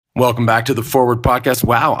Welcome back to the Forward Podcast.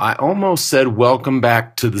 Wow, I almost said welcome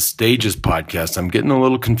back to the Stages Podcast. I'm getting a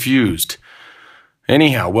little confused.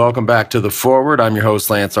 Anyhow, welcome back to the Forward. I'm your host,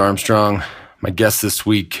 Lance Armstrong. My guest this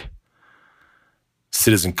week,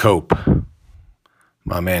 Citizen Cope,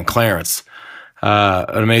 my man Clarence.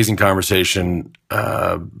 An amazing conversation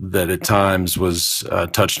that at times was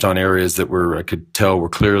touched on areas that I could tell were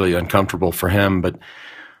clearly uncomfortable for him, but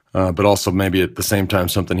also maybe at the same time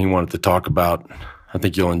something he wanted to talk about. I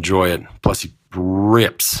think you'll enjoy it. Plus, he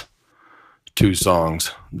rips two songs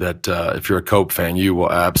that if you're a Cope fan, you will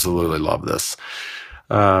absolutely love this.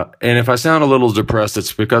 And if I sound a little depressed,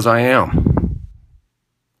 it's because I am.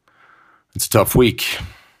 It's a tough week.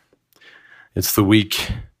 It's the week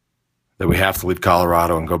that we have to leave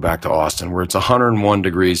Colorado and go back to Austin, where it's 101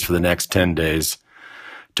 degrees for the next 10 days.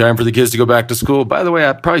 Time for the kids to go back to school. By the way,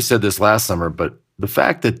 I probably said this last summer, but the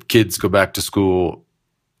fact that kids go back to school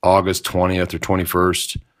August 20th or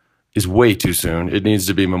 21st is way too soon. It needs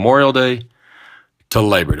to be Memorial Day to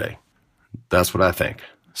Labor Day. That's what I think.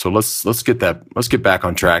 So let's get back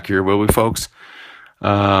on track here, will we, folks?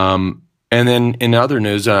 And then in other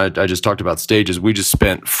news, I just talked about Stages. We just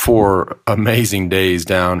spent 4 amazing days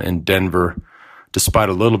down in Denver, despite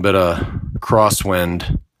a little bit of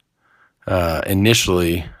crosswind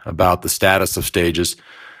initially about the status of Stages.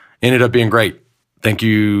 Ended up being great. Thank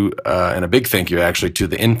you, and a big thank you, actually, to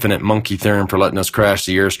the Infinite Monkey Theorem for letting us crash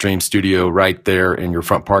the Airstream studio right there in your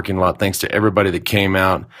front parking lot. Thanks to everybody that came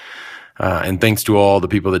out, and thanks to all the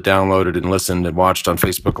people that downloaded and listened and watched on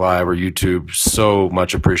Facebook Live or YouTube. So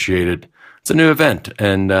much appreciated. It's a new event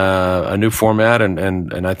and a new format,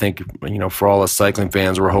 and I think, for all us cycling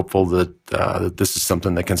fans, we're hopeful that this is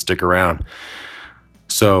something that can stick around.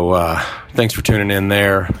 So thanks for tuning in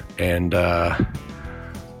there, and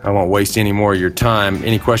I won't waste any more of your time.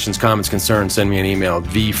 Any questions, comments, concerns, send me an email,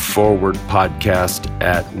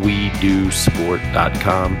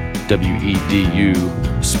 theforwardpodcast@wedosport.com,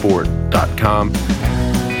 WEDU sport.com.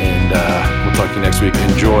 And we'll talk to you next week.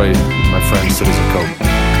 Enjoy, my friend, Citizen Cope.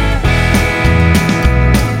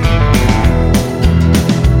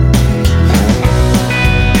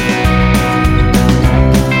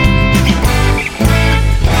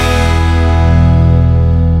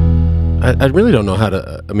 I really don't know how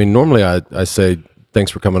to. I mean, normally I say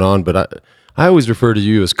thanks for coming on, but I always refer to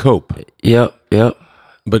you as Cope. Yep.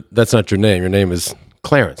 But that's not your name. Your name is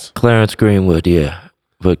Clarence. Clarence Greenwood, yeah.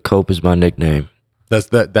 But Cope is my nickname.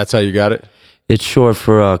 That's how you got it? It's short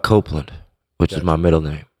for Copeland, which is my middle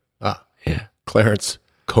name. Ah. Yeah. Clarence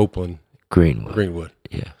Copeland Greenwood.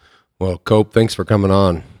 Yeah. Well, Cope, thanks for coming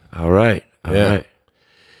on. All right. All right.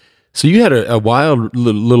 So you had a wild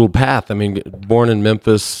little path. I mean, born in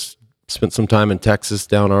Memphis, spent some time in Texas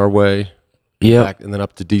down our way. Yeah. And then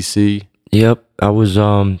up to D.C. Yep. I was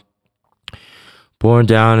born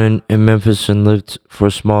down in Memphis and lived for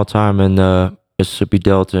a small time in the Mississippi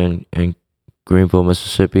Delta in Greenville,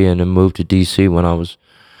 Mississippi, and then moved to D.C. when I was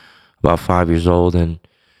about 5 years old, and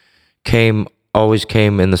always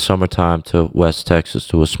came in the summertime to West Texas,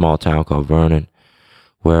 to a small town called Vernon,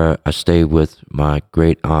 where I stayed with my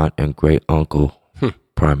great aunt and great uncle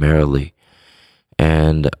primarily.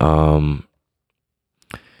 And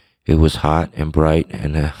it was hot and bright,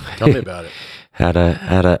 and tell me about it. Had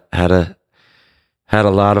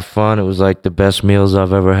a lot of fun. It was like the best meals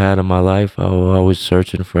I've ever had in my life. I was always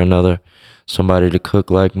searching for somebody to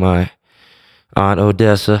cook like my Aunt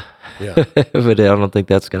Odessa. Yeah. But I don't think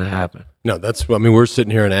that's gonna happen. No, we're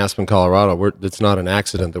sitting here in Aspen, Colorado. It's not an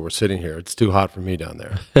accident that we're sitting here. It's too hot for me down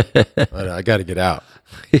there. I got to get out.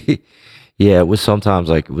 Yeah, it was sometimes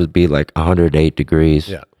it would be like 108 degrees.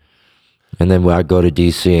 Yeah. And then when I go to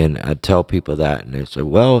D.C. and I'd tell people that, and they say,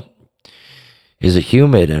 well, is it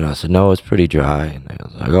humid? And I said, no, it's pretty dry. And they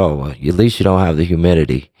was like, oh, well, at least you don't have the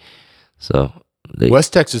humidity. So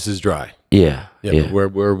West Texas is dry. Yeah. Where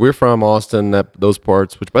we're from, Austin, those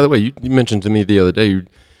parts, which, by the way, you mentioned to me the other day,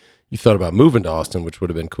 you thought about moving to Austin, which would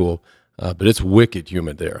have been cool, but it's wicked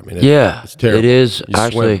humid there. I mean, it's terrible. It is. You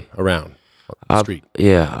actually swim around the street.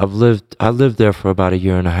 Yeah, I lived there for about a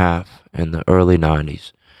year and a half in the early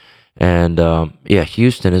 90s. And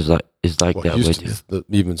Houston is like that way Houston too. Is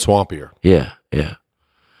even swampier. Yeah.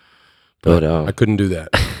 But I couldn't do that.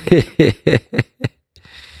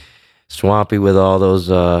 Swampy with all those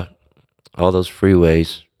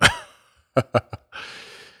freeways.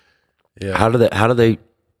 Yeah. How do they?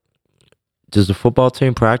 Does the football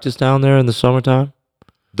team practice down there in the summertime?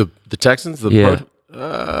 The Texans?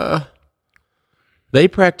 They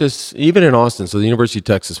practice even in Austin. So the University of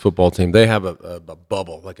Texas football team, they have a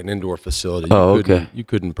bubble, like an indoor facility. Okay. You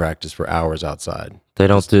couldn't practice for hours outside. They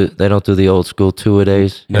don't do the old school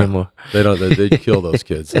 2-a-days anymore. They don't. They kill those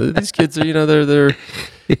kids. These kids are, they're.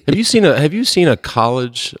 Have you seen a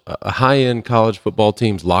high end college football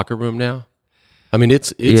team's locker room now? I mean,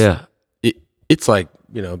 it's like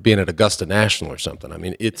being at Augusta National or something. I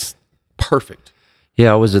mean, it's perfect.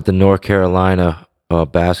 Yeah, I was at the North Carolina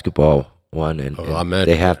basketball one, and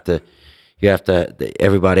they have to. You have to.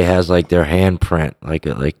 Everybody has like their handprint,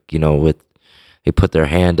 with. They put their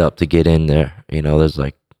hand up to get in there. There's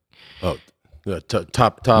like top. No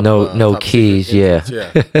top keys. Yeah.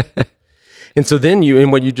 And so then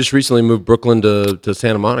you just recently moved Brooklyn to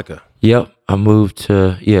Santa Monica. Yep, I moved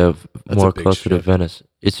to more closer to Venice.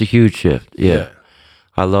 It's a huge shift. Yeah.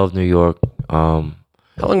 I love New York. How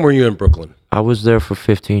long were you in Brooklyn? I was there for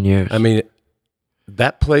 15 years. I mean,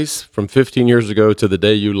 that place from 15 years ago to the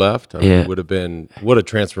day you left, would have been, what a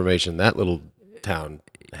transformation that little town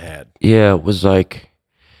had. Yeah, it was like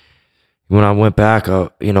when I went back,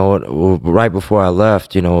 right before I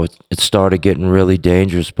left, it started getting really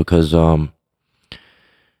dangerous because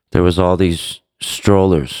there was all these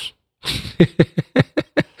strollers,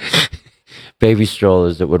 baby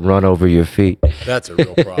strollers that would run over your feet. That's a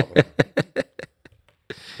real problem.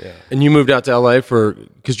 Yeah. And you moved out to LA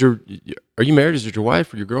because are you married? Is it your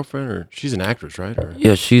wife or your girlfriend, or she's an actress, right? Or?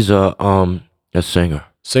 Yeah, she's a singer.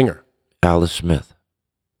 Singer. Alice Smith.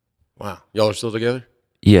 Wow. Y'all are still together?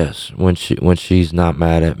 Yes, when she's not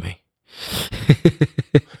mad at me.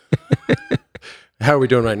 How are we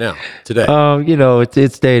doing right now, today?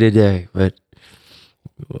 It's day to day, but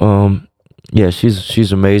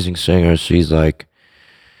she's an amazing singer. She's like,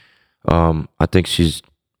 I think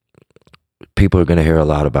people are going to hear a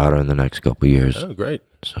lot about her in the next couple of years. Oh, great.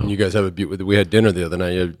 So and you guys have we had dinner the other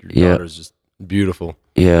night. Your daughter's just beautiful.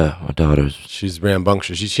 Yeah, my daughter's. She's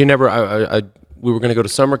rambunctious. She never, we were going to go to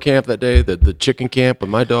summer camp that day, the chicken camp with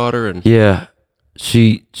my daughter. And yeah,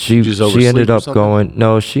 she ended up going,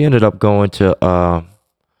 no, she ended up going to,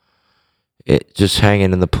 just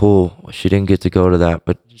hanging in the pool. She didn't get to go to that,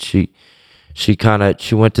 but she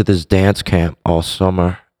went to this dance camp all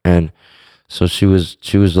summer. And so she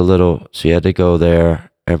had to go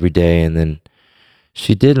there every day, and then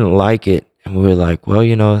she didn't like it. And we were like, well,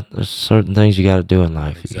 there's certain things you got to do in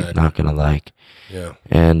life you're not going to like. Yeah.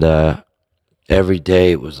 And every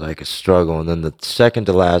day it was like a struggle. And then the second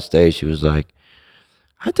to last day, she was like,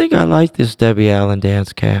 I think I like this Debbie Allen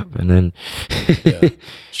dance camp. And then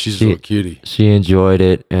she's a little cutie. She enjoyed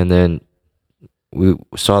it. And then we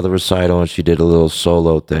saw the recital, and she did a little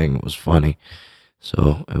solo thing. It was funny.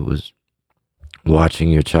 So it was watching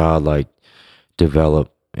your child like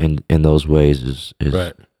develop in those ways is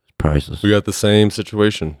right. Priceless. We got the same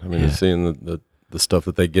situation. I mean, seeing the stuff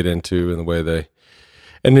that they get into and the way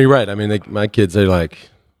and you're right. I mean, my kids, they like,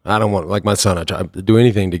 I don't want, like my son, I try to do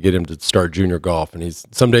anything to get him to start junior golf. And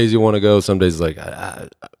some days you want to go, some days he's like, I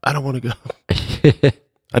don't want to go.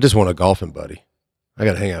 I just want a golfing buddy. I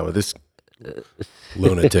got to hang out with this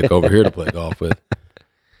lunatic over here to play golf with.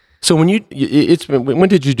 So when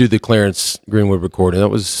did you do the Clarence Greenwood recording? That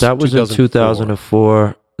was in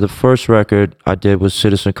 2004. The first record I did was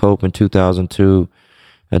Citizen Cope in 2002.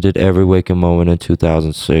 I did Every Waking Moment in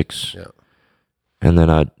 2006. Yeah. And then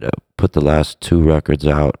I put the last two records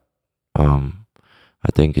out, I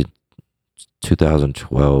think in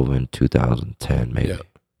 2012 and 2010 maybe. Yeah.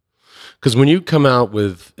 Because when you come out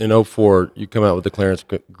with, in 2004, you come out with the Clarence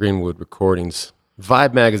Greenwood recordings,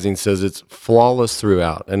 Vibe magazine says it's flawless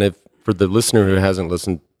throughout. And if for the listener who hasn't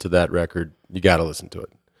listened to that record, you got to listen to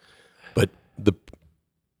it. But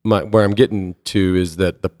where I'm getting to is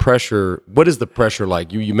that the pressure, what is the pressure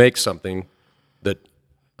like? You make something that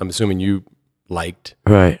I'm assuming you liked.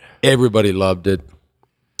 Right. Everybody loved it.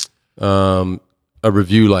 A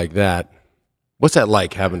review like that, what's that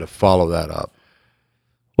like, having to follow that up?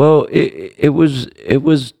 Well, it was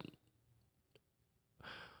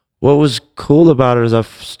what was cool about it is I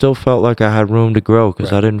still felt like I had room to grow,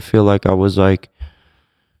 because I didn't feel like I was like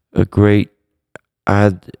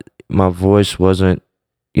my voice wasn't,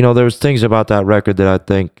 there was things about that record that I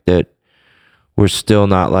think that were still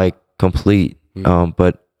not like complete.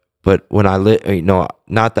 But when I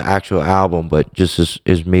not the actual album, but just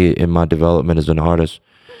as me in my development as an artist.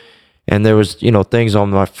 And there was, things on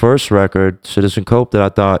my first record, Citizen Cope, that I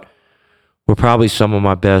thought were probably some of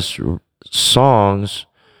my best songs.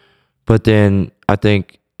 But then I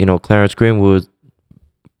think, Clarence Greenwood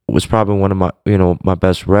was probably one of my, my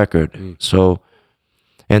best record. So,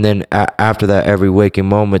 and then after that, Every Waking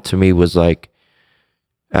Moment to me was like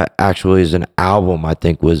actually as an album, I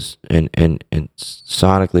think was and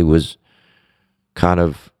sonically was kind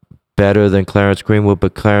of better than Clarence Greenwood,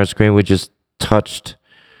 but Clarence Greenwood just touched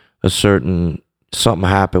something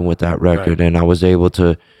happened with that record, Right. and I was able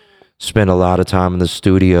to spend a lot of time in the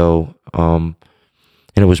studio, and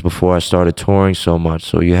it was before I started touring so much,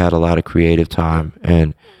 so you had a lot of creative time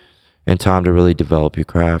and time to really develop your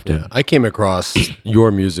craft. Yeah. I came across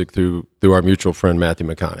your music through our mutual friend Matthew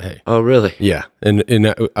McConaughey. Oh, really? Yeah,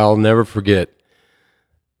 and I'll never forget.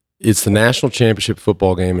 It's the national championship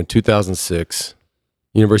football game in 2006.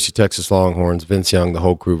 University of Texas Longhorns, Vince Young, the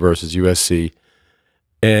whole crew versus USC.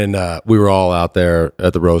 And we were all out there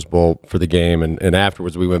at the Rose Bowl for the game. And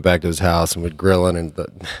afterwards, we went back to his house and we're grilling, and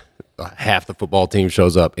half the football team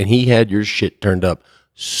shows up. And he had your shit turned up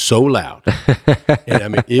so loud. And I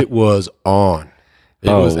mean, it was on.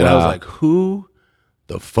 And I was like, who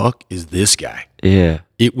the fuck is this guy? Yeah.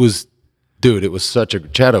 It was, dude, it was such a,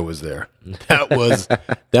 Chato was there. That was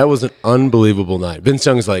an unbelievable night. Vince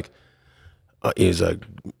Young's like, he's like,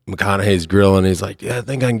 McConaughey's grilling. He's like, yeah, I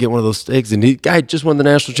think I can get one of those steaks. And the guy just won the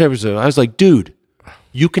national championship. I was like, dude,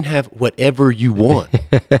 you can have whatever you want.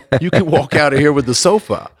 You can walk out of here with the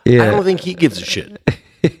sofa. Yeah. I don't think he gives a shit.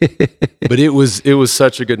 But it was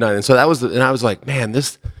such a good night. And so that was, and I was like, man,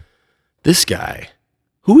 this guy,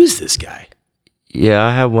 who is this guy? Yeah,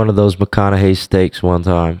 I had one of those McConaughey steaks one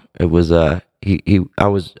time. It was I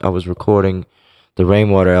was recording the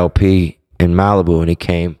Rainwater LP in Malibu, and he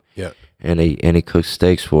came. Yeah. And he cooked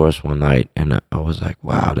steaks for us one night, and I was like,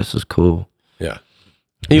 wow, this is cool. Yeah.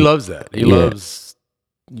 He loves that. He loves,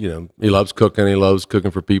 he loves cooking. He loves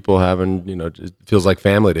cooking for people, having, it feels like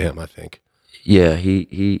family to him, I think. Yeah,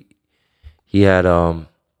 he had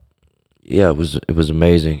it was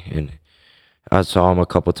amazing, and I saw him a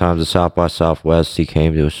couple times at South by Southwest. He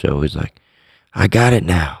came to a show. He's like, I got it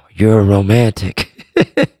now. You're a romantic.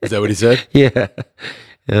 Is that what he said? Yeah.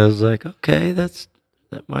 And I was like, okay, that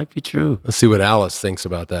might be true. Let's see what Alice thinks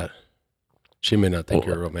about that. She may not think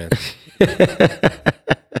you're a romantic.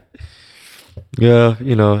 Yeah,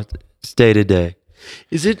 it's day to day.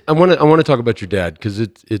 Is it? I want to talk about your dad, because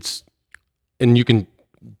it's, and you can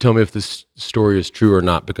tell me if this story is true or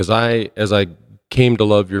not. Because as I came to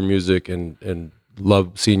love your music and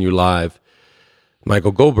love seeing you live,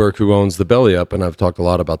 Michael Goldberg, who owns the Belly Up, and I've talked a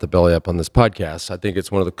lot about the Belly Up on this podcast, I think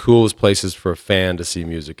it's one of the coolest places for a fan to see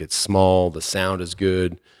music. It's small, the sound is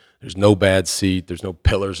good, there's no bad seat, there's no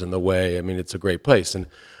pillars in the way. I mean, it's a great place. And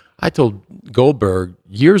I told Goldberg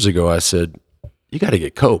years ago, I said, you got to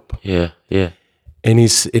get Cope. Yeah. And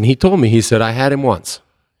he told me, he said, I had him once.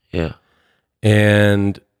 Yeah.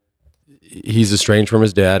 And he's estranged from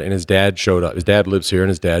his dad, and his dad showed up. His dad lives here, and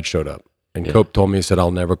his dad showed up. And Cope told me, he said,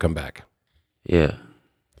 I'll never come back. Yeah.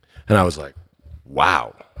 And I was like,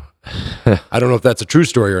 wow. I don't know if that's a true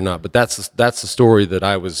story or not, but that's the story that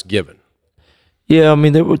I was given. Yeah, I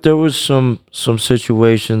mean, there was some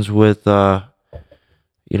situations with my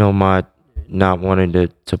not wanting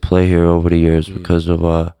to play here over the years because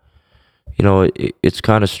of it's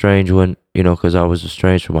kind of strange when because I was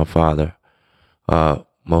estranged from my father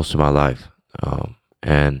most of my life,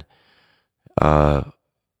 and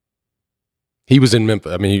he was in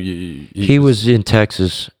Memphis. I mean, he was in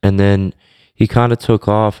Texas, and then he kind of took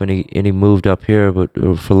off and he moved up here, but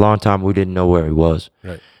for a long time we didn't know where he was.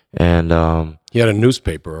 Right. And he had a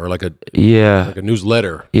newspaper or like a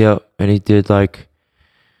newsletter. Yeah, and he did like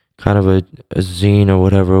kind of a zine or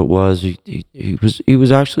whatever it was. He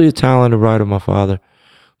was actually a talented writer, my father,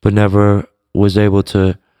 but never was able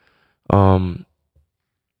to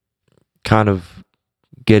kind of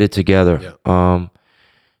get it together. Yeah.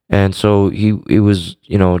 And so he was,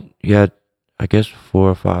 he had, I guess, 4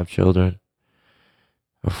 or 5 children,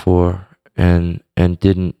 or 4, and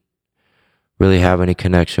didn't really have any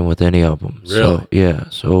connection with any of them. Really? So yeah,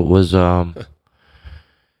 so it was,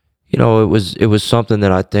 it was something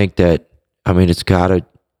that I think that, I mean, it's gotta,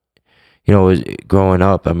 growing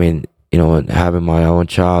up, I mean, and having my own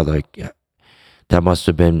child, like that must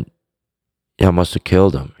have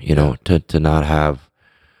killed him, to not have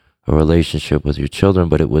a relationship with your children.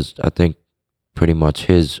 But it was, I think, pretty much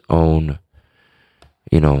his own,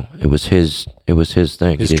 it was his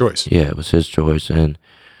thing. His choice. Yeah, it was his choice. And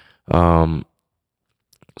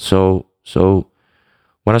so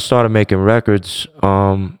when I started making records,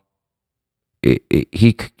 he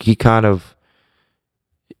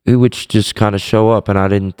would just kind of show up, and I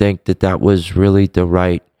didn't think that was really the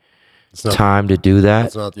right time to do that.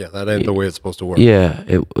 It's not, that ain't the way it's supposed to work. Yeah,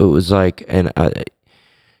 it was like, and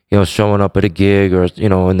showing up at a gig, or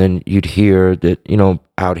and then you'd hear that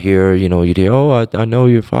out here, you'd hear, oh, I know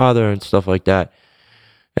your father and stuff like that,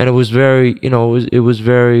 And it was very, it was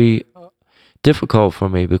very difficult for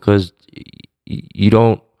me because you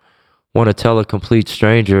don't want to tell a complete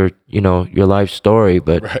stranger, your life story,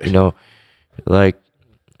 but Right. like,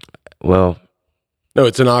 well, No,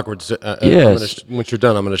 it's an awkward. yes, Once you're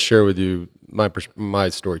done, I'm going to share with you my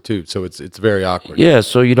story too. So it's very awkward. yeah.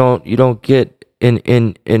 So you don't get in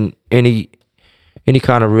any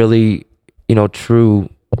kind of really, true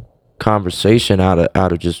conversation out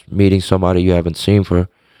of just meeting somebody you haven't seen for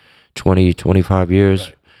 20-25 years.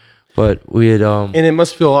 Right. But we had And it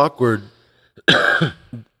must feel awkward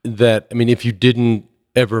that, I mean, if you didn't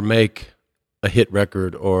ever make a hit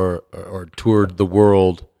record or toured the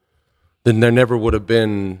world, then there never would have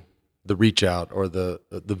been the reach out or the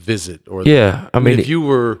visit or yeah. I mean, if you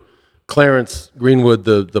were Clarence Greenwood,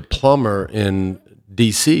 the plumber in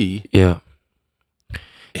DC, yeah.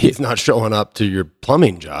 he's not showing up to your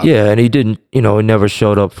plumbing job. Yeah, and he didn't, he never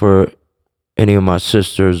showed up for any of my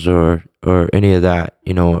sisters or any of that,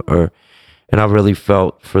 and I really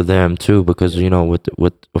felt for them too because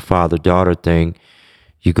with a father-daughter thing,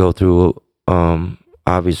 you go through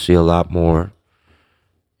obviously a lot more.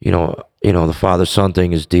 The father-son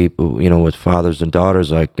thing is deep. With fathers and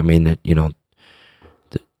daughters, like I mean,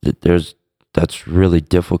 that's really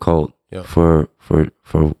difficult Yeah. for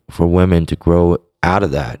women to grow out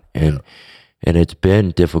of that, and it's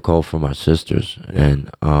been difficult for my sisters,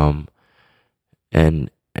 and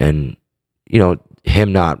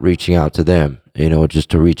him not reaching out to them, just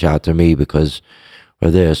to reach out to me because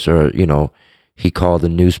of this, or he called the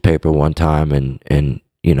newspaper one time and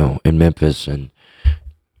in Memphis and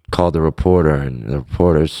called the reporter, and the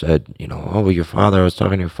reporter said, oh, your father, I was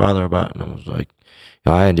talking to your father about, and I was like,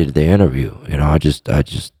 I ended the interview, I just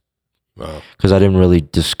Wow. because I didn't really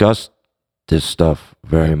discuss this stuff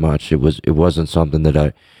very much. It wasn't something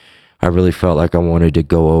that I really felt like I wanted to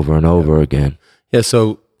go over and over again. Yeah.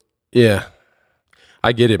 So, yeah,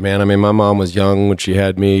 I get it, man. I mean, my mom was young when she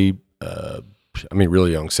had me.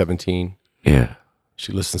 Really young, 17. Yeah.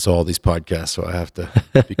 She listens to all these podcasts, so I have to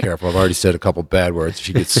be careful. I've already said a couple bad words.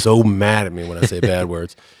 She gets so mad at me when I say bad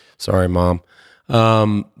words. Sorry, Mom.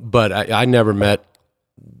 But I never met,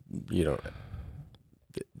 I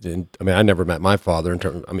never met my father in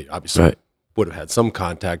terms. Obviously, Right. would have had some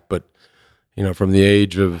contact, but from the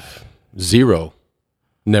age of 0,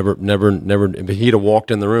 never. If he'd have walked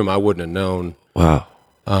in the room, I wouldn't have known. Wow.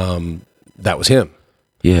 That was him.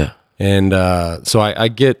 Yeah. And so I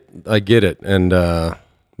get it, and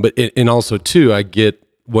and also too, I get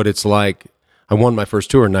what it's like. I won my first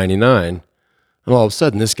tour in '99, and all of a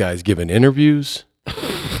sudden, this guy's giving interviews.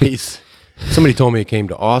 Somebody told me he came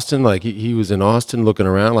to Austin, like he was in Austin looking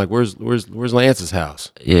around, like where's Lance's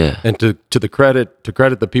house? Yeah. And to credit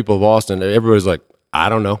the people of Austin, everybody's like, I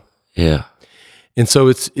don't know. Yeah. And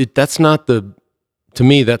so that's not the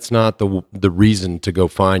reason to go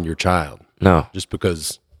find your child. No. Just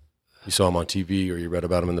because you saw them on TV or you read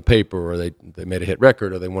about them in the paper or they made a hit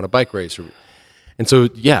record or they won a bike race. And so,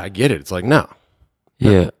 yeah, I get it. It's like, no.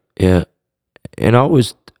 Yeah. Yeah. And I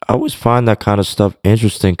always find that kind of stuff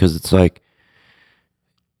interesting because it's like,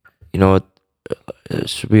 it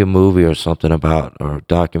should be a movie or something about, or a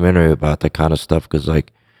documentary about that kind of stuff because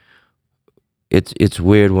like, it's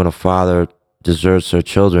weird when a father deserts their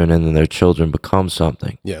children and then their children become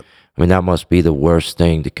something. Yeah. I mean, that must be the worst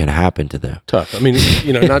thing that can happen to them. Tough. I mean,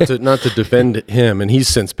 not to defend him, and he's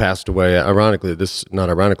since passed away. Ironically,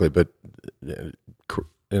 but in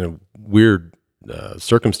a weird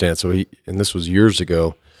circumstance. So and this was years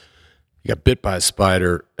ago. He got bit by a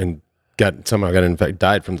spider and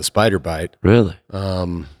died from the spider bite. Really?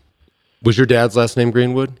 Was your dad's last name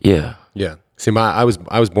Greenwood? Yeah. Yeah. See, I was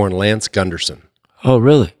born Lance Gunderson. Oh,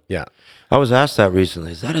 really? Yeah. I was asked that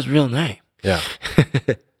recently. Is that his real name? Yeah.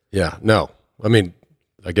 Yeah. No. I mean,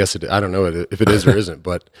 I guess I don't know if it is or isn't,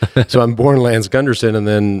 but so I'm born Lance Gunderson, and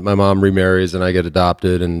then my mom remarries, and I get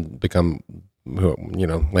adopted and become,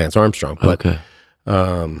 Lance Armstrong. But, Okay.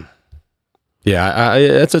 yeah,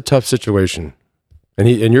 it's a tough situation, and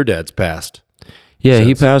your dad's passed. Yeah, he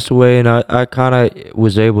since. passed away, and I kind of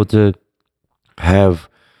was able to have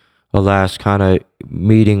a last kind of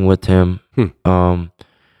meeting with him,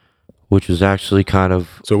 which was actually kind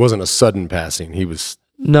of. So it wasn't a sudden passing. He was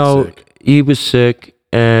sick. He was sick,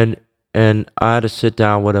 and I had to sit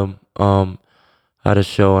down with him. I had a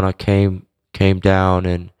show, and I came down,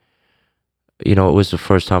 and it was the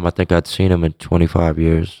first time I think I'd seen him in 25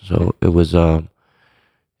 years. So it was a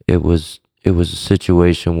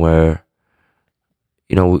situation where,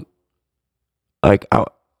 like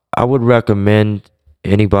I would recommend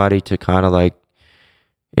anybody to kind of like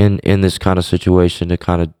in this kind of situation to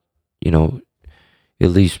kind of, at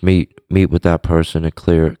least meet with that person and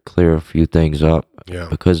clear a few things up. Yeah.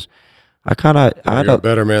 Because I had You're a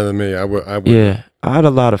better man than me. I would. Yeah, I had a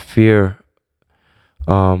lot of fear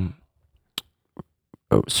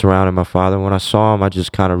surrounding my father. When I saw him, I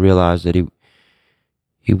just kind of realized that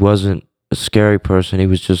he wasn't a scary person. He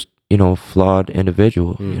was just, a flawed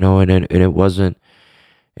individual, and it wasn't,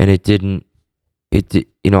 and it didn't,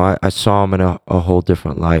 I saw him in a whole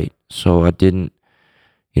different light. So I didn't,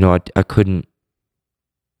 I couldn't,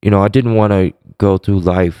 I didn't want to go through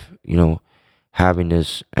life, having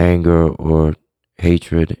this anger or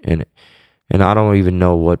hatred, and I don't even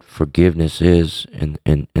know what forgiveness is in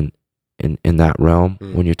that realm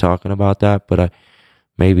when you're talking about that. But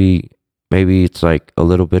maybe it's like a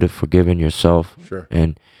little bit of forgiving yourself, sure,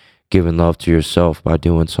 and giving love to yourself by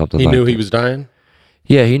doing something. He like knew that. He was dying.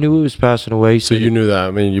 Yeah, he knew he was passing away. So you knew that.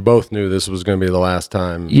 I mean, you both knew this was going to be the last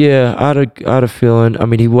time. Yeah, I had a feeling. I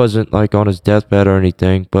mean, he wasn't like on his deathbed or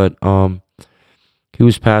anything, but he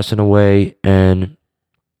was passing away, and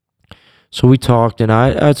so we talked, and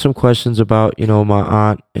I had some questions about my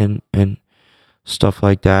aunt and stuff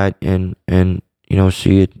like that, and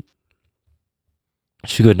she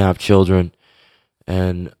couldn't have children,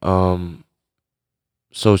 and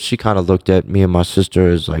so she kind of looked at me and my sister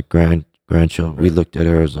as like grandchildren. We looked at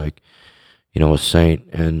her as like a saint,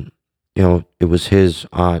 and it was his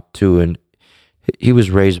aunt too, and he was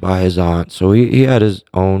raised by his aunt, so he had his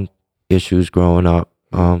own issues growing up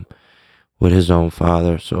with his own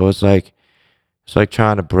father. So it's like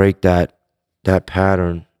trying to break that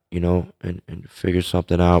pattern, and figure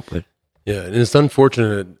something out. But yeah, and it's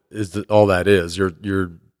unfortunate is that all that is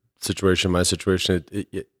your situation, my situation,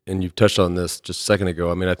 and you've touched on this just a second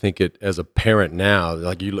ago. I mean, I think it as a parent now,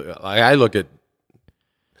 like I look at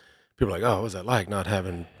people like, oh, what was that like not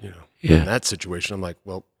having in that situation? I'm like,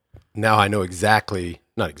 well, now I know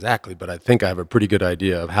not exactly, but I think I have a pretty good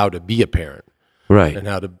idea of how to be a parent, right, and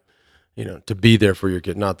how to to be there for your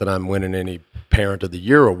kid. Not that I'm winning any Parent of the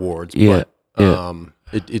Year awards, yeah, but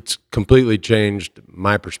it's completely changed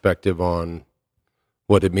my perspective on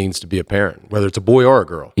what it means to be a parent, whether it's a boy or a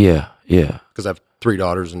girl. Yeah. Because I have 3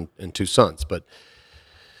 daughters and 2 sons, but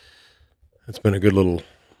it's been a good little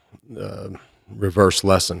reverse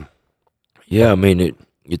lesson. Yeah, I mean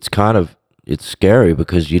it's scary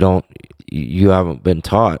because you haven't been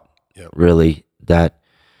taught really that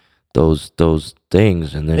those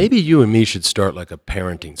things, and then maybe you and me should start like a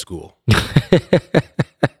parenting school.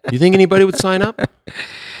 You think anybody would sign up?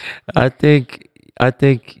 I think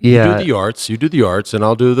You do the arts, and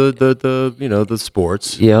I'll do the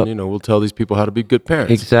sports. Yeah. We'll tell these people how to be good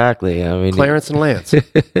parents. Exactly. I mean, Clarence and Lance.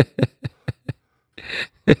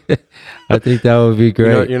 I think that would be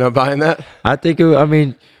great. You're not buying that? I think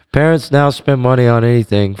parents now spend money on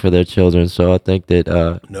anything for their children, so I think that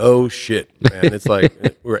no shit, man. It's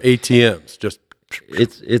like we're ATMs. Just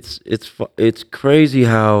it's crazy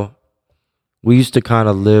how we used to kind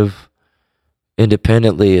of live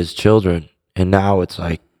independently as children, and now it's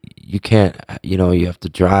like you can't. You have to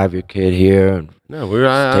drive your kid here and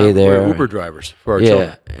stay there. We're Uber drivers for our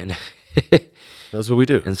children. And that's what we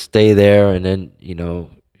do. And stay there, and then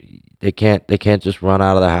they can't just run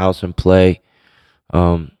out of the house and play.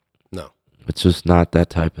 No, it's just not that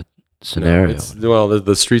type of scenario. Well,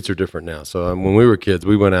 the streets are different now. So when we were kids,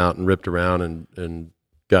 we went out and ripped around and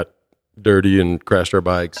got dirty and crashed our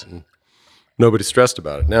bikes, and nobody stressed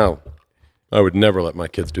about it. Now, I would never let my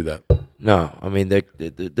kids do that. No, I mean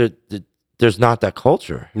there's not that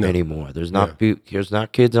culture anymore. There's not there's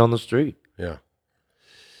not kids on the street. Yeah.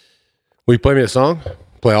 Will you play me a song?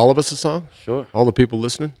 Play all of us a song? Sure. All the people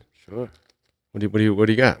listening? Sure. What do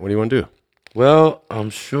you got? What do you want to do? Well,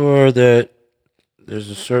 I'm sure that there's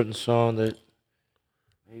a certain song that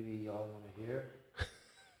maybe y'all want to hear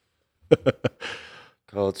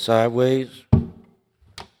called Sideways.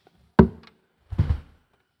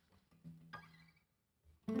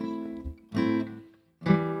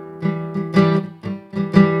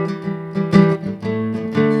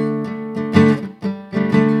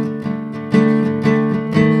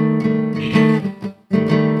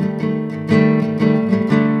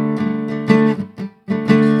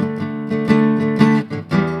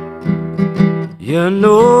 You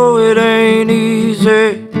know it ain't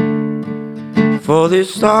easy for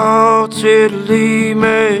these thoughts to leave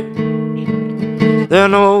me. There are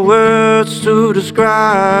no words to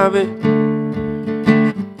describe it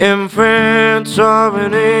in French or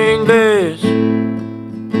in English,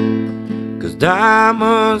 'cause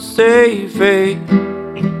diamonds they fade,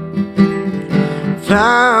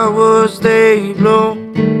 flowers they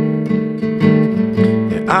bloom,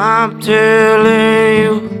 and I'm telling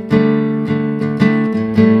you,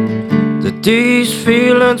 But these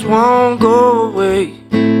feelings won't go away.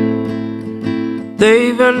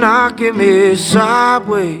 They've been knocking me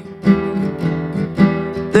sideways.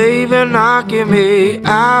 They've been knocking me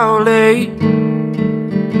out late.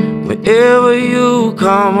 Whenever you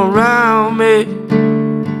come around me,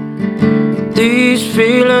 these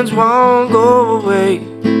feelings won't go away.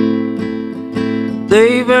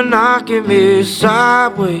 They've been knocking me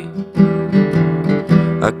sideways.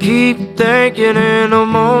 I keep thinking in a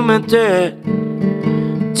moment that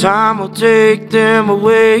time will take them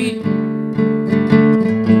away.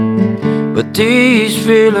 But these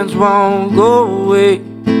feelings won't go away.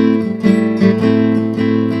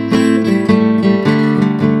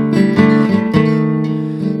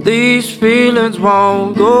 These feelings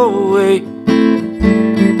won't go away.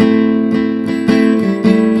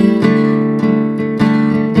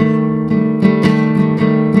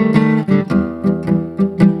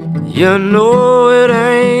 You know it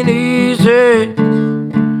ain't easy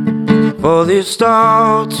for these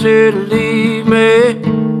thoughts to leave me.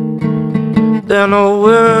 There are no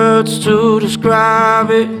words to describe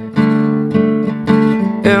it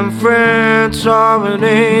in French or in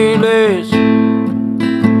English.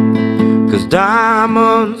 'Cause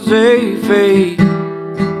diamonds they fade,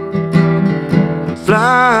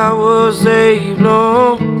 flowers they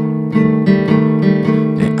bloom,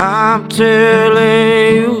 and I'm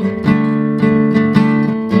telling you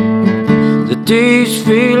that these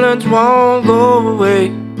feelings won't go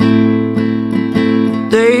away.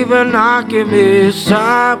 They've been knocking me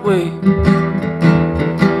sideways.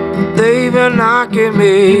 They've been knocking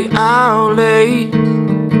me out late.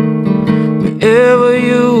 Whenever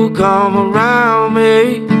you come around me,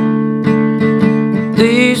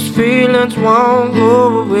 these feelings won't go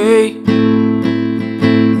away.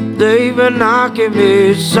 They've been knocking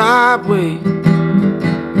me sideways.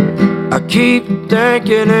 I keep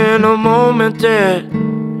thinking in a moment that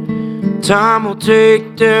time will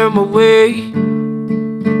take them away.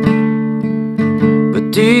 But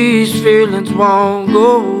these feelings won't go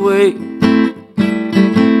away.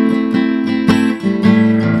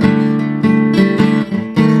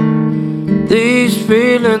 These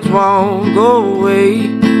feelings won't go away.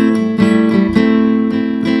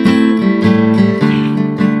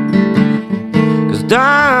 'Cause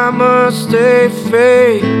diamonds they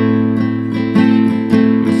fade,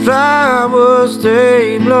 flowers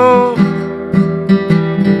they bloom,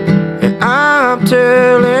 and I'm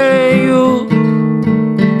telling you,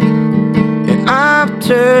 and I'm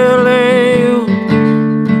telling you,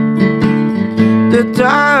 the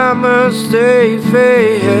diamonds they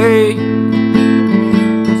fade,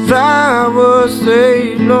 flowers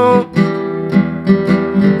they bloom,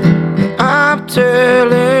 and I'm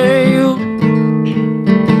telling you,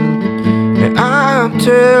 and I'm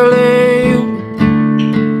telling you,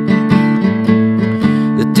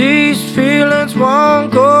 that these feelings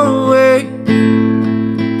won't go away.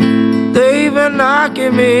 They've been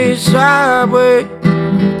knocking me sideways.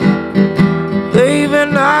 They've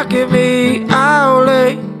been knocking me out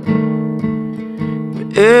late.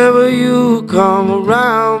 Whenever you come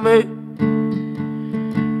around me,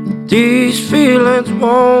 these feelings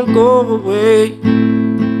won't go away.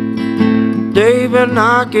 They've been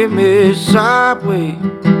knocking me sideways.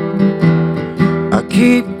 I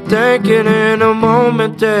keep thinking in a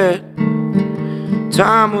moment that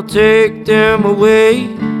time will take them away.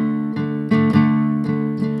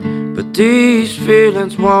 But these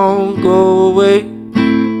feelings won't go away.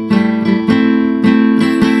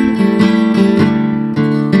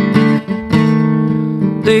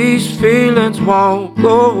 These feelings won't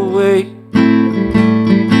go away.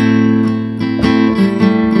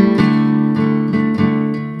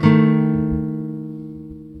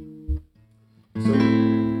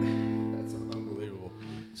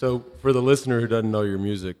 So, for the listener who doesn't know your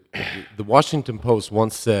music, the Washington Post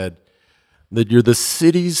once said that you're the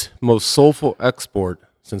city's most soulful export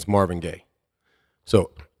since Marvin Gaye. So,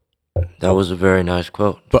 That was a very nice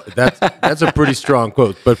quote. but that's a pretty strong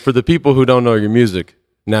quote. But for the people who don't know your music,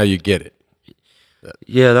 now you get it.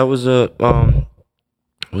 Yeah, that was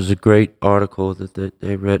a great article that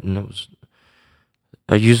they read, and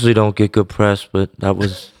I usually don't get good press, but that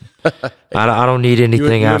was I don't need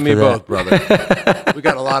anything you after and me that. both, brother. We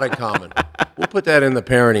got a lot in common. We'll put that in the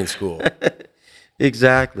parenting school.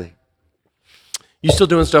 Exactly. You still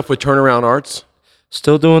doing stuff with Turnaround Arts?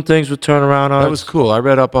 Still doing things with Turnaround Arts. That was cool. I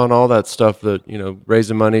read up on all that stuff, that, you know,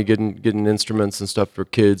 raising money, getting instruments and stuff for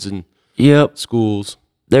kids and Yep. schools.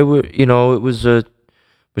 They were, it was a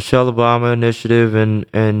Michelle Obama initiative, and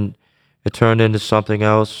it turned into something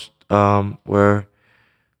else, where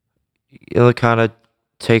it kind of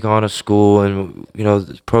take on a school, and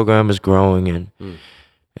the program is growing,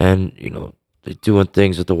 and they're doing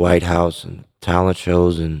things at the White House and talent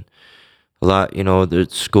shows and a lot. The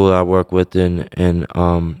school I work with in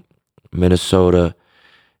Minnesota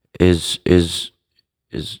is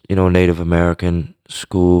Native American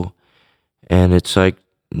school, and it's like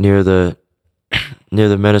near the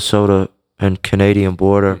Minnesota and Canadian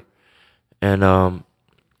border, and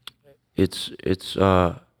it's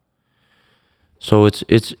so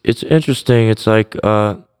it's interesting. It's like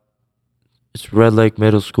it's Red Lake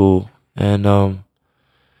Middle School, and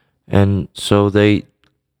so they,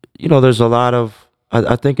 there's a lot of,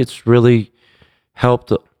 I think it's really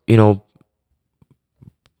helped,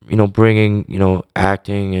 bringing,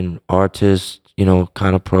 acting and artists,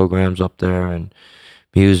 kind of programs up there and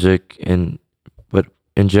music, but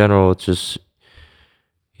in general, it's just,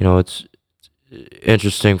 it's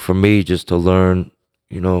interesting for me just to learn,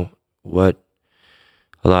 what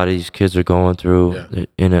a lot of these kids are going through. Yeah.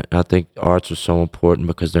 And I think arts are so important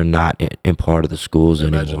because they're not in part of the schools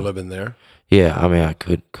anymore. Imagine living there. Yeah, I mean, I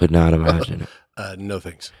could not imagine it. No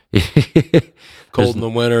thanks. it. Cold in the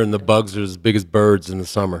winter and the bugs are as big as birds in the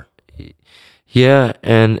summer. Yeah,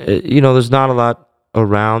 and there's not a lot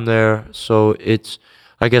around there, so it's,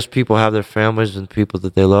 I guess people have their families and people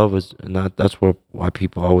that they love, and that's why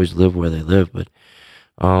people always live where they live. But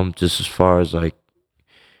just as far as like,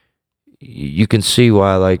 you can see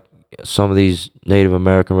why like some of these Native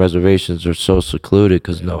American reservations are so secluded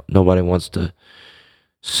because nobody wants to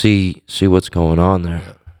see what's going on there.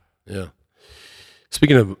 Yeah.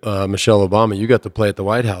 Speaking of Michelle Obama, you got to play at the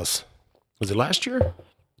White House. Was it last year?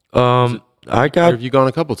 Or have you gone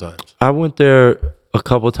a couple times? I went there a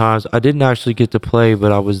couple times. I didn't actually get to play,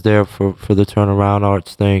 but I was there for the Turnaround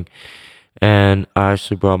Arts thing. And I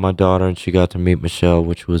actually brought my daughter, and she got to meet Michelle,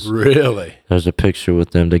 which was... Really? There's a picture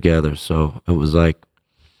with them together. So it was like,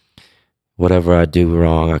 whatever I do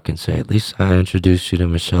wrong, I can say, at least I introduced you to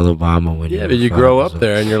Michelle Obama when but you grow up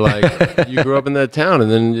there, and you're like, you grew up in that town,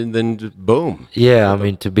 and then just boom. Yeah, I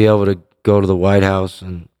mean, to be able to go to the White House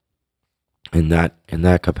and in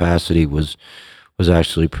that capacity was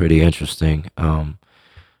actually pretty interesting. It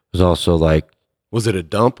was also like... Was it a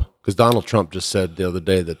dump? Because Donald Trump just said the other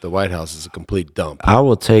day that the White House is a complete dump. I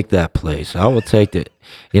will take that place. I will take it.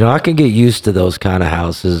 I can get used to those kind of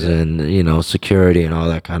houses and, security and all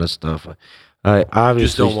that kind of stuff. I obviously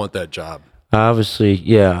just don't want that job. Obviously,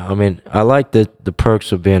 yeah. I mean, I like the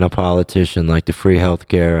perks of being a politician, like the free health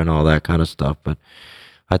care and all that kind of stuff. But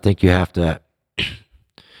I think you have to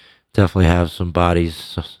definitely have some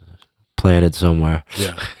bodies planted somewhere.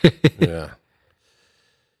 Yeah. Yeah.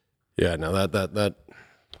 Yeah, no, that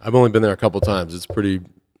I've only been there a couple times. It's pretty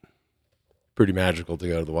magical to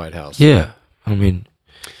go to the White House. Yeah, I mean,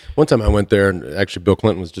 one time I went there, and actually Bill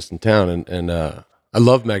Clinton was just in town, and I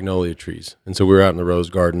love magnolia trees, and so we were out in the Rose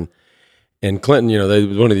Garden, and Clinton, they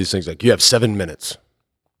was one of these things like, you have 7 minutes,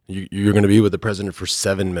 you're going to be with the president for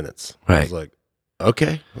 7 minutes. Right. I was like,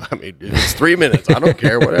 okay, I mean, it's 3 minutes, I don't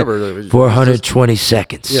care, whatever. 420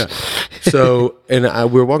 seconds. Yeah. So, and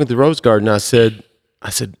we were walking through the Rose Garden, and I said,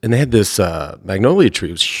 and they had this magnolia tree.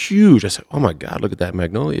 It was huge. I said, oh my God, look at that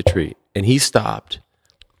magnolia tree. And he stopped.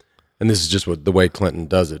 And this is just the way Clinton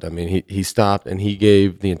does it. I mean, he stopped and he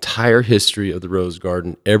gave the entire history of the Rose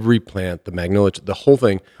Garden, every plant, the magnolia, the whole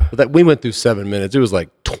thing. But we went through 7 minutes. It was like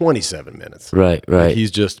 27 minutes. Right. Like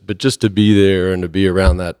but just to be there and to be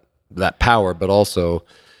around that power, but also,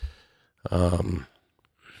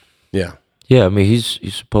 yeah. Yeah, I mean, he's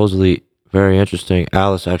supposedly very interesting.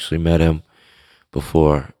 Alice actually met him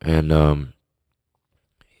before, and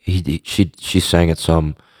she sang at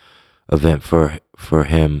some event for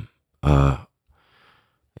him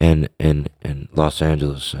in Los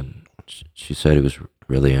Angeles, and she said he was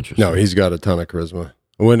really interesting. No, he's got a ton of charisma.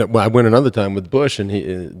 I went another time with Bush,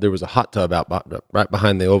 and there was a hot tub right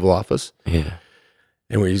behind the Oval Office. Yeah,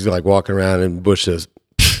 and he's like walking around, and Bush says,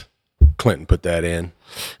 "Clinton put that in."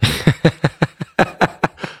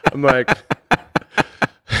 I'm like.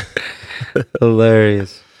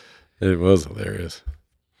 Hilarious. It was hilarious.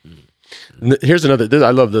 Here's another.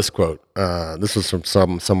 I love this quote. This was from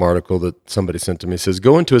some article that somebody sent to me. It says,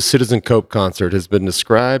 "Going to a Citizen Cope concert has been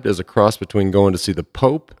described as a cross between going to see the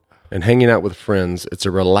Pope and hanging out with friends. It's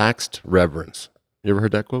a relaxed reverence." You ever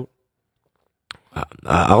heard that quote?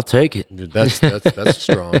 I'll take it. Dude, that's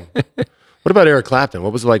strong. What about Eric Clapton?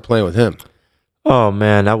 What was it like playing with him? Oh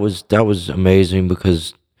man, that was amazing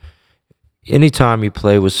because anytime you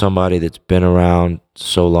play with somebody that's been around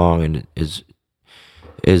so long and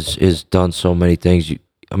is done so many things,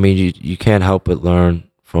 you can't help but learn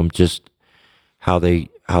from just how they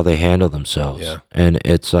handle themselves. Yeah. And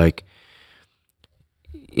it's like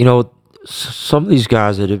you know, some of these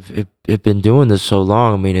guys that have been doing this so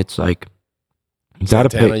long, I mean, it's like you got to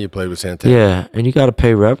Santana, pay. you played with Santana. Yeah, and you got to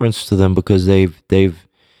pay reverence to them because they've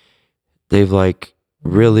like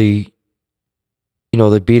really, you know,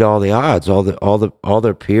 they beat all the odds. All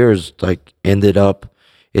their peers like ended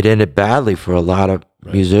badly for a lot of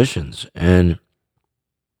musicians, and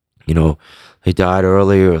you know, they died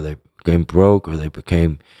early, or they became broke, or they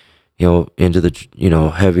became, you know,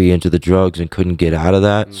 heavy into the drugs and couldn't get out of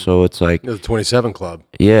that. So it's like The 27 Club.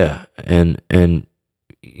 yeah, and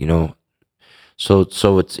you know, so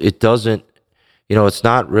it doesn't, you know, it's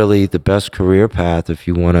not really the best career path if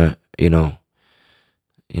you want to, you know,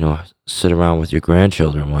 sit around with your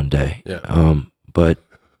grandchildren one day. Yeah. But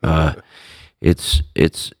it's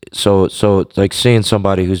so it's like seeing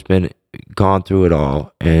somebody who's gone through it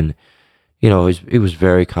all, and you know, he was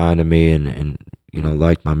very kind to me, and you know,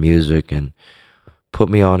 liked my music and put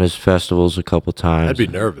me on his festivals a couple times. I'd be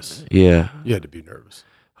nervous. Yeah, You had to be nervous.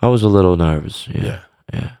 I was a little nervous. Yeah.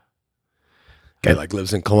 Guy like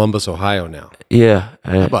lives in Columbus, Ohio now. Yeah.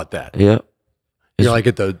 How about that? Yeah. You're like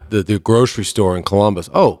at the grocery store in Columbus.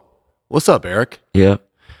 Oh, what's up, Eric? Yeah.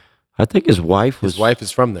 I think his wife His wife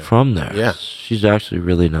is from there. from there. Yeah. She's actually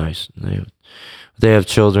really nice. They have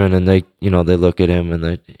children, and they, you know, they look at him, and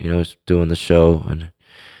they, you know, he's doing the show, and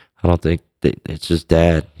I don't think it's just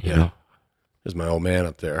dad, you know. There's my old man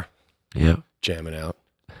up there Yeah. jamming out.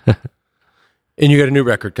 And you got a new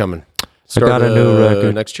record coming. I got a new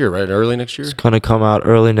record next year, right? Early next year? It's gonna come out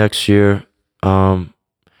early next year.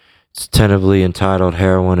 It's tentatively entitled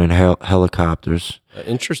 "Heroin and Helicopters,"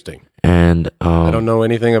 Interesting. and I don't know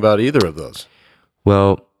anything about either of those.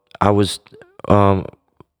 well, I was on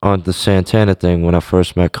the Santana thing when I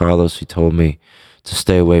first met Carlos. He told me to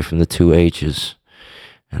stay away from the two H's,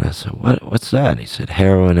 and I said, "What's that?" And he said,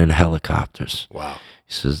 "Heroin and Helicopters." Wow.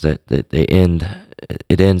 He says that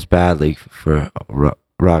it ends badly for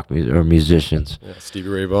rock or musicians. Yeah, Stevie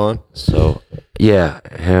Ray Vaughan. So yeah,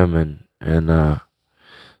 him and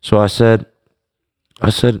so I said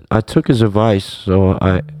I took his advice. So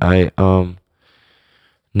I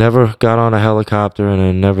never got on a helicopter, and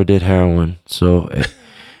I never did heroin. So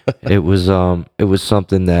it was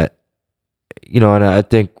something that, you know, and I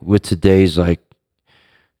think with today's like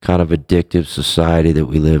kind of addictive society that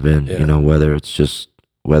we live in, you know, whether it's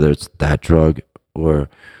that drug or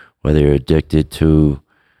whether you're addicted to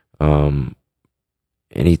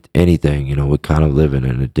anything, you know, we kind of live in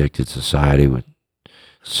an addicted society with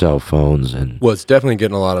cell phones and Well, it's definitely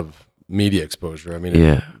getting a lot of media exposure. I mean,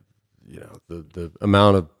 yeah, you know, the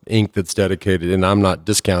amount of ink that's dedicated, and I'm not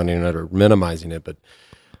discounting it or minimizing it,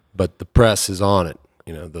 but the press is on it.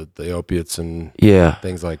 You know, the opiates and yeah,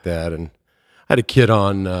 things like that. And I had a kid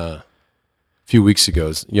on a few weeks ago,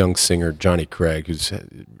 this young singer Johnny Craig, who's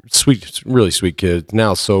sweet, really sweet kid.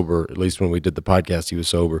 Now sober. At least when we did the podcast, he was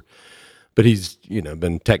sober. But he's, you know,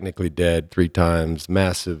 been technically dead 3 times,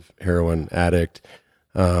 massive heroin addict.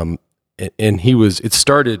 And it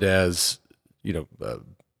started as, you know,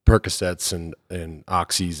 Percocets and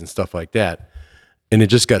Oxys and stuff like that. And it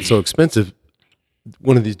just got so expensive.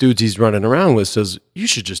 One of these dudes he's running around with says, "You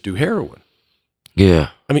should just do heroin." yeah,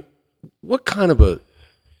 I mean, what kind of a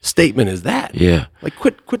statement is that? yeah, Like,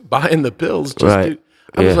 quit buying the pills. Just Right.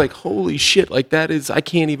 I was Yeah. like, holy shit! Like I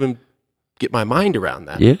can't even get my mind around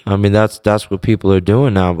that. yeah. I mean, that's what people are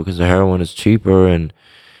doing now because the heroin is cheaper, and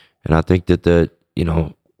I think that you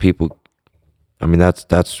know, people. I mean,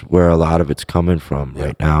 that's where a lot of it's coming from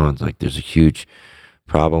right now. And it's like there's a huge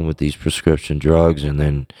problem with these prescription drugs, and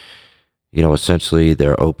then, you know, essentially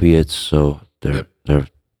they're opiates, so they're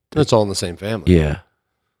It's all in the same family. yeah.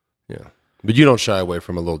 Yeah. But you don't shy away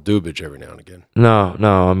from a little doobage every now and again. No.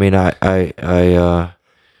 I mean, I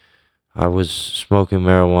was smoking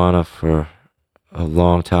marijuana for a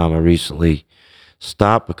long time. I recently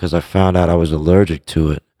stopped because I found out I was allergic to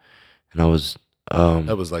it, and I was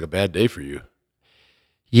That was like a bad day for you.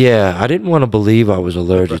 yeah. I didn't want to believe I was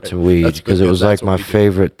allergic to weed That's because it was that's like what my we do.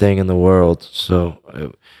 favorite thing in the world. So,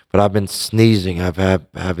 but I've been sneezing. I've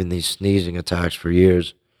having these sneezing attacks for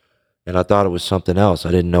years, and I thought it was something else.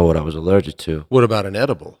 I didn't know what I was allergic to. What about an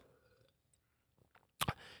edible?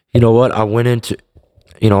 You know what? I went into,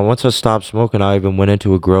 you know, once I stopped smoking, I even went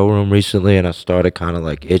into a grow room recently, and I started kind of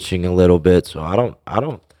like itching a little bit. So I don't.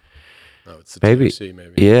 Oh, it's the Maybe, THC,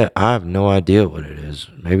 maybe. yeah. I have no idea what it is.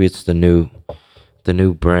 Maybe it's the new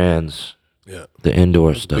brands, Yeah. the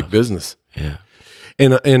indoor Big stuff. business. Yeah.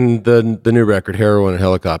 And the new record, Heroin and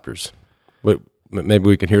Helicopters. Maybe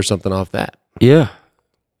we can hear something off that. Yeah.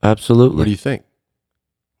 Absolutely. What do you think?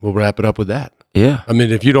 We'll wrap it up with that. Yeah. I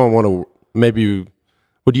mean, if you don't want to, maybe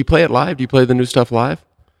do you play it live? Do you play the new stuff live?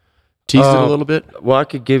 tease it a little bit? Well, I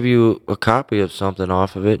could give you a copy of something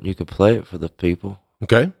off of it, and you could play it for the people.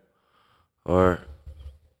 Okay. Or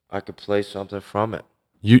I could play something from it.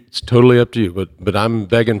 It's totally up to you, but I'm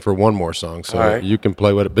begging for one more song, so right. you can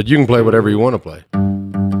play but you can play whatever you want to play.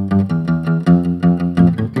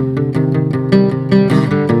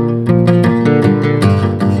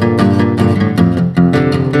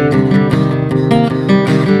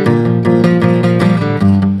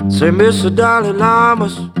 Say, Mr. Dalai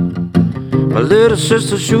Lamas, my little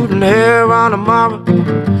sister shooting hair on a mama,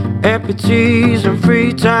 amputees in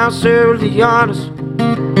Freetown, Sierra Leone's.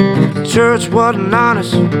 The church wasn't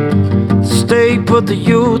honest, the state put the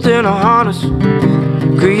youth in a harness,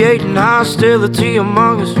 creating hostility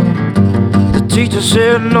among us. The teacher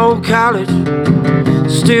said no college,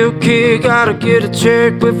 still kid gotta get a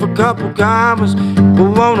check with a couple commas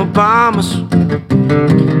who wanna bomb us.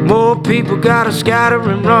 More people gotta scatter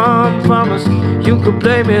and run from us. You could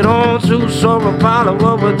blame it on Zeus or Apollo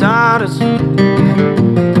or Adonis,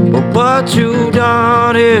 but what you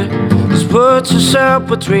done here is put yourself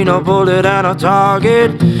between a bullet and a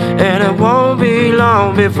target, and it won't be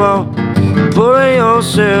long before pulling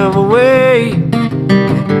yourself away.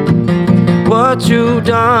 What you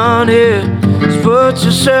done here is put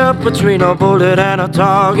yourself between a bullet and a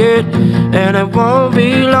target, and it won't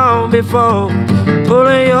be long before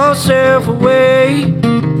pulling yourself away.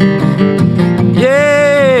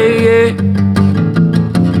 Yeah, yeah.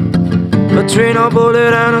 Between a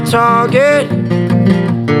bullet and a target,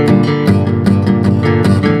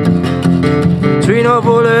 between a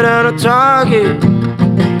bullet and a target.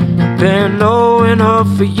 Been knowing her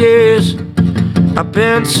for years, I've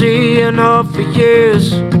been seeing her for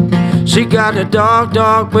years. She got the dark,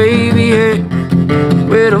 dark wavy hair,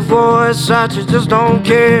 with a voice I just don't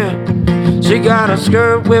care. She got a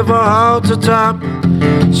skirt with a halter top,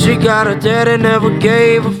 she got a daddy never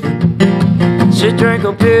gave her. She drank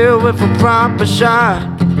a pill with a proper shot,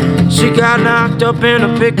 she got knocked up in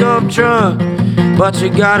a pickup truck, but she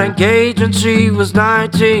got engaged when she was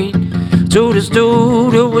 19 to this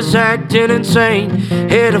dude who was acting insane.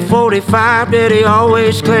 Had a 45 that he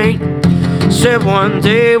always claimed. Said one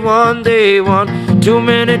too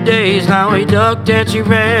many days. Now he ducked and she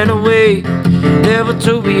ran away, never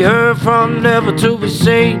to be heard from, never to be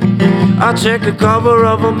seen. I checked the cover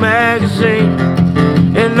of a magazine,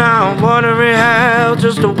 and now I'm wondering how,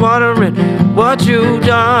 just wondering what you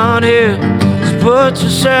done here. Put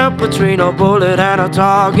yourself between a bullet and a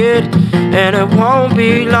target, and it won't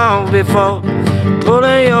be long before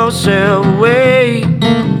pulling yourself away.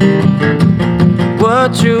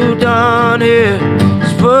 What you done here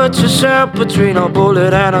is put yourself between a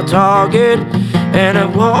bullet and a target, and it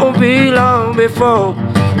won't be long before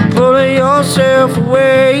pulling yourself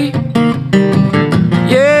away.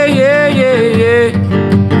 Yeah, yeah, yeah, yeah.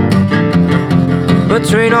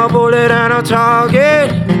 Between a bullet and a target,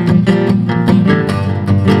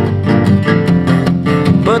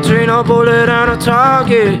 between a bullet and a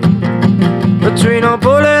target, between a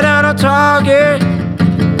bullet and a target,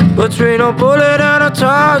 between a bullet and a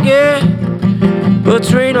target,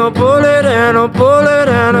 between a bullet and a bullet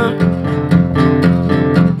and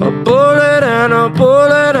a bullet and a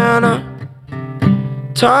bullet and a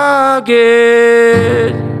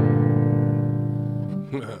target.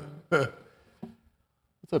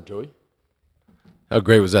 What's up, Joey? How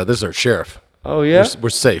great was that? This is our sheriff. Oh yeah, we're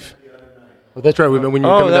safe. Well, that's right. When you were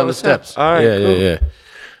coming down the steps. All right, cool. Yeah.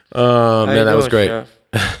 Man, that was great.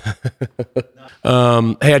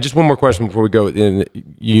 Hey, just one more question before we go.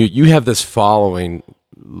 You have this following,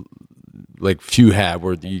 like few have,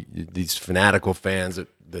 where these fanatical fans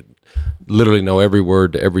that literally know every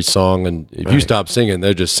word to every song, and if you stop singing,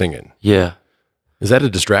 they're just singing. Yeah. Is that a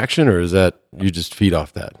distraction, or is that you just feed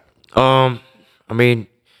off that? I mean,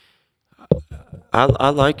 I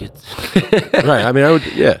like it. Right. I mean, I would.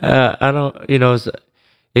 Yeah. I don't.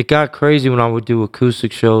 It got crazy when I would do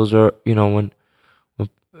acoustic shows, or when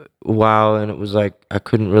wow, and it was like I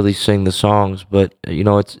couldn't really sing the songs, but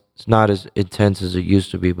it's not as intense as it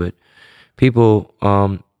used to be. But people,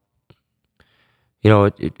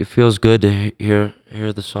 it feels good to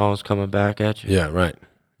hear the songs coming back at you. Yeah. Right.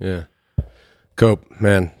 Yeah. Cope,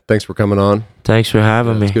 man, thanks for coming on. Thanks for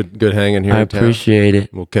having me. It's good hanging here. I appreciate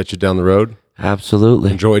it. We'll catch you down the road.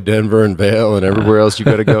 Absolutely. Enjoy Denver and Vail and everywhere else you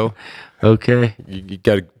got to go. Okay. You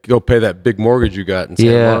got to go pay that big mortgage you got in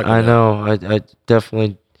Santa Monica. Yeah, I know. I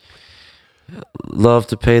definitely love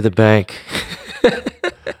to pay the bank.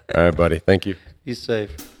 All right, buddy. Thank you. Be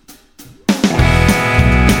safe.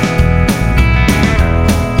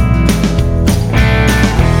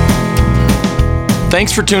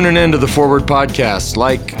 Thanks for tuning in to the Forward Podcast.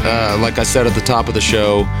 Like I said at the top of the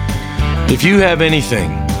show, If you have anything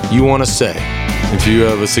you want to say, if you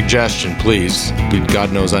have a suggestion, please,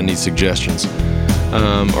 God knows I need suggestions,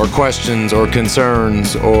 or questions or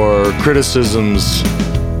concerns or criticisms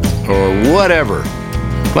or whatever,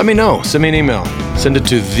 let me know. Send me an email. Send it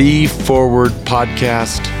to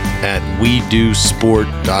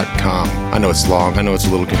theforwardpodcast@wedosport.com. I know it's long. I know it's a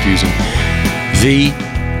little confusing.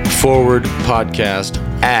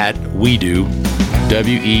 theforwardpodcast@wedo,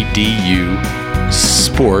 WEDU,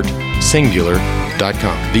 sport,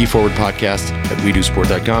 singular.com.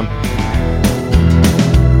 theforwardpodcast@wedosport.com.